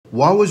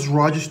Why was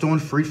Roger Stone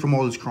freed from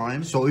all his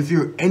crimes? So if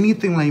you're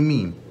anything like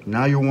me,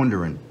 now you're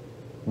wondering,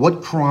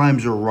 what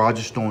crimes are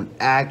Roger Stone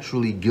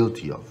actually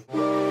guilty of?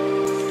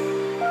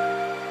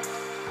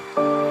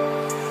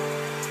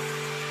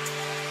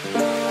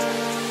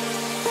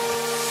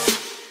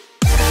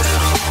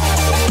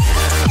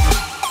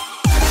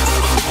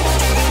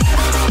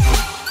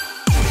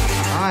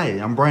 Hi,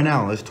 I'm Brian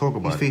Allen. Let's talk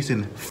about it. He's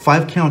facing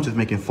 5 counts of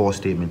making false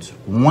statements,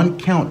 1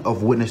 count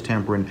of witness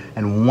tampering,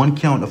 and 1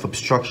 count of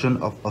obstruction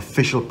of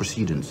official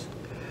proceedings.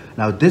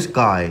 Now, this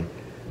guy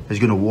is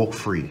gonna walk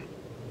free.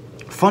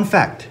 Fun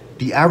fact,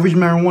 the average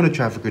marijuana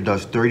trafficker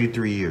does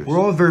 33 years. We're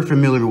all very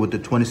familiar with the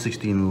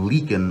 2016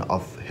 leaking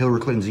of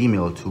Hillary Clinton's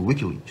email to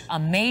WikiLeaks. A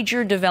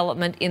major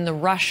development in the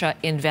Russia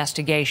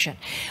investigation.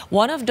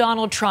 One of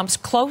Donald Trump's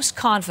close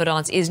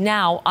confidants is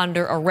now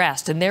under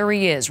arrest, and there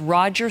he is,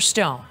 Roger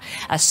Stone,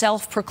 a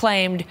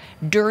self-proclaimed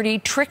dirty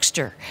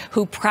trickster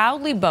who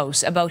proudly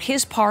boasts about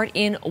his part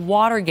in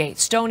Watergate.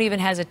 Stone even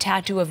has a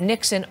tattoo of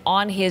Nixon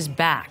on his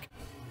back.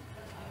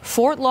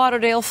 Fort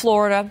Lauderdale,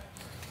 Florida,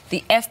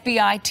 the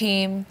FBI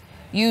team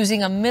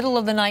using a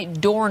middle-of-the-night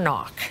door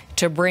knock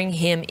to bring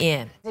him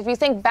in. If you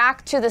think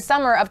back to the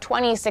summer of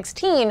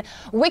 2016,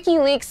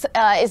 WikiLeaks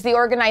is the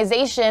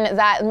organization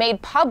that made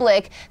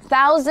public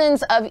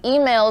thousands of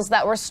emails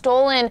that were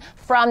stolen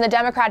from the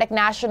Democratic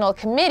National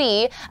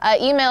Committee,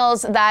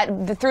 emails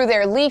that through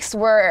their leaks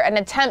were an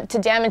attempt to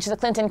damage the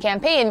Clinton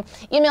campaign,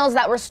 emails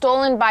that were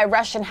stolen by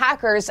Russian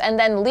hackers and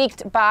then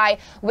leaked by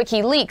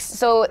WikiLeaks.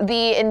 So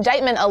the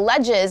indictment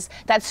alleges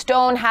that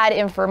Stone had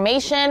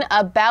information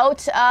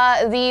about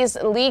these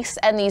leaks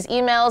and these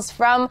emails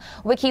from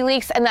WikiLeaks,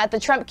 and that the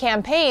Trump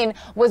campaign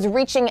was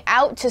reaching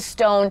out to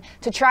Stone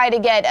to try to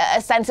get a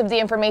sense of the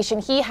information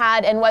he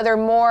had and whether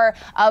more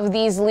of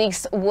these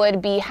leaks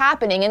would be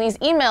happening. And these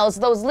emails,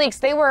 those leaks,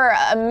 they were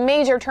a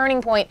major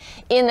turning point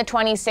in the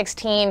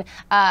 2016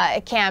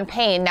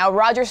 campaign. Now,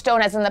 Roger Stone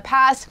has in the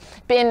past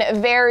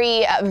been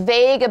very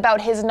vague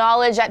about his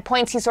knowledge. At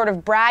points, he sort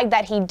of bragged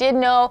that he did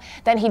know,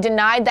 then he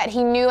denied that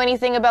he knew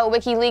anything about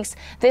WikiLeaks.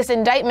 This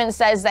indictment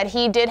says that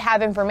he did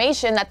have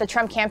information that the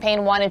Trump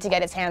campaign wanted to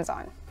get its hands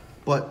on.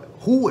 But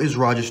who is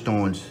Roger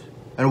Stone,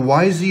 and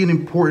why is he an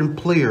important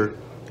player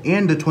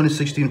in the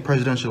 2016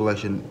 presidential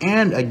election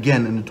and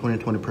again in the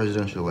 2020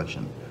 presidential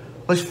election?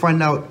 Let's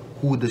find out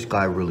who this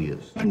guy really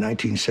is. In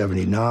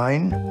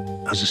 1979,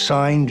 I was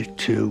assigned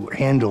to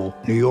handle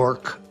New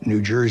York,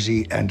 New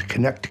Jersey, and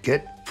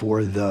Connecticut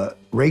for the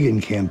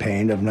Reagan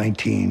campaign of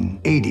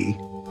 1980.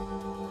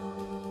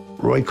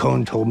 Roy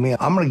Cohn told me,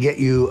 I'm going to get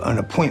you an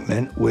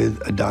appointment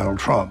with Donald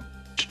Trump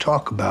to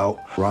talk about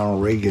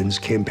Ronald Reagan's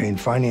campaign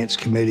finance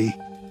committee.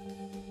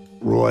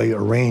 Roy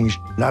arranged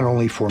not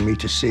only for me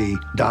to see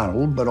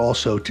Donald, but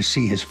also to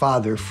see his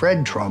father,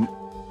 Fred Trump.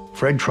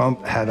 Fred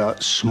Trump had a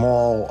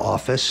small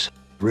office,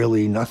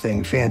 really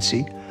nothing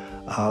fancy.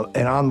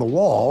 And on the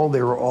wall,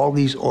 there were all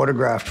these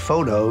autographed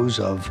photos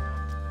of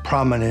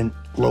prominent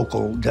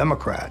local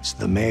Democrats,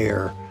 the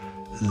mayor,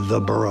 the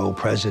borough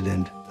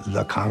president,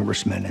 the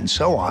congressman, and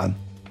so on.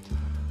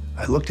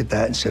 I looked at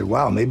that and said,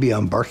 wow, maybe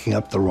I'm barking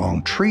up the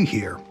wrong tree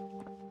here.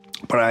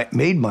 But I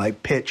made my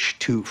pitch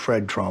to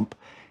Fred Trump.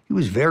 He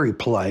was very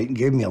polite and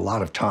gave me a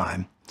lot of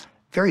time.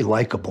 Very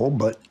likable,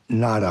 but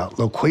not a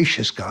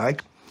loquacious guy.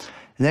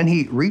 And then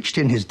he reached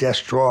in his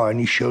desk drawer and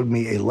he showed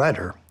me a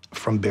letter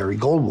from Barry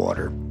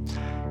Goldwater.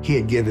 He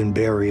had given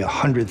Barry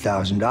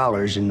 $100,000 in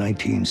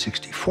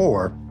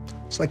 1964.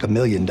 It's like $1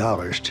 million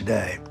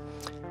today.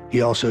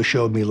 He also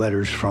showed me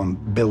letters from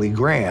Billy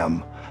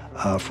Graham,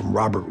 from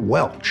Robert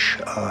Welch,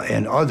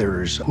 and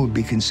others who would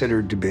be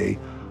considered to be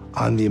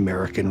on the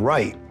American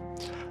right.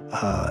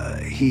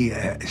 He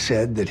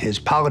said that his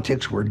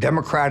politics were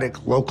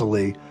democratic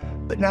locally,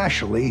 but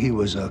nationally he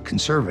was a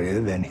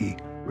conservative and he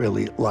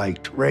really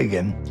liked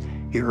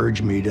Reagan. He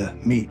urged me to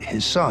meet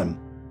his son.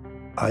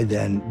 I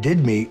then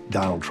did meet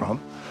Donald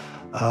Trump,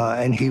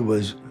 and he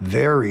was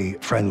very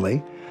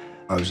friendly.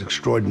 I was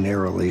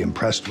extraordinarily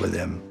impressed with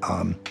him.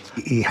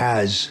 He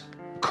has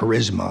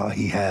charisma.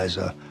 He has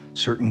a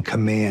certain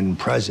command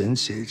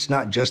presence. It's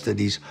not just that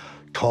he's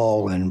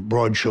tall and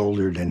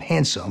broad-shouldered and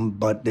handsome,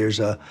 but there's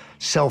a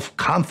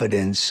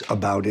self-confidence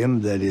about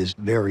him that is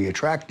very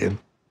attractive.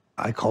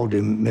 I called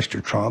him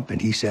Mr. Trump,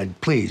 and he said,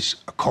 please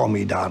call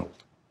me Donald.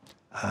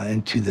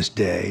 And to this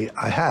day,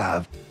 I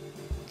have.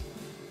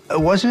 It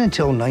wasn't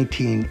until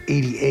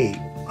 1988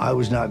 I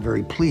was not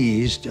very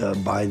pleased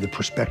by the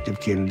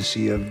prospective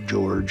candidacy of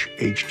George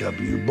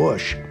H.W.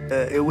 Bush.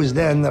 It was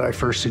then that I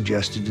first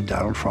suggested to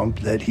Donald Trump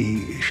that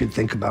he should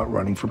think about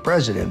running for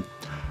president.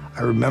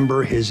 I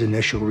remember his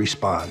initial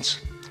response,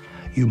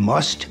 "You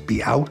must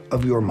be out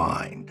of your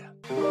mind."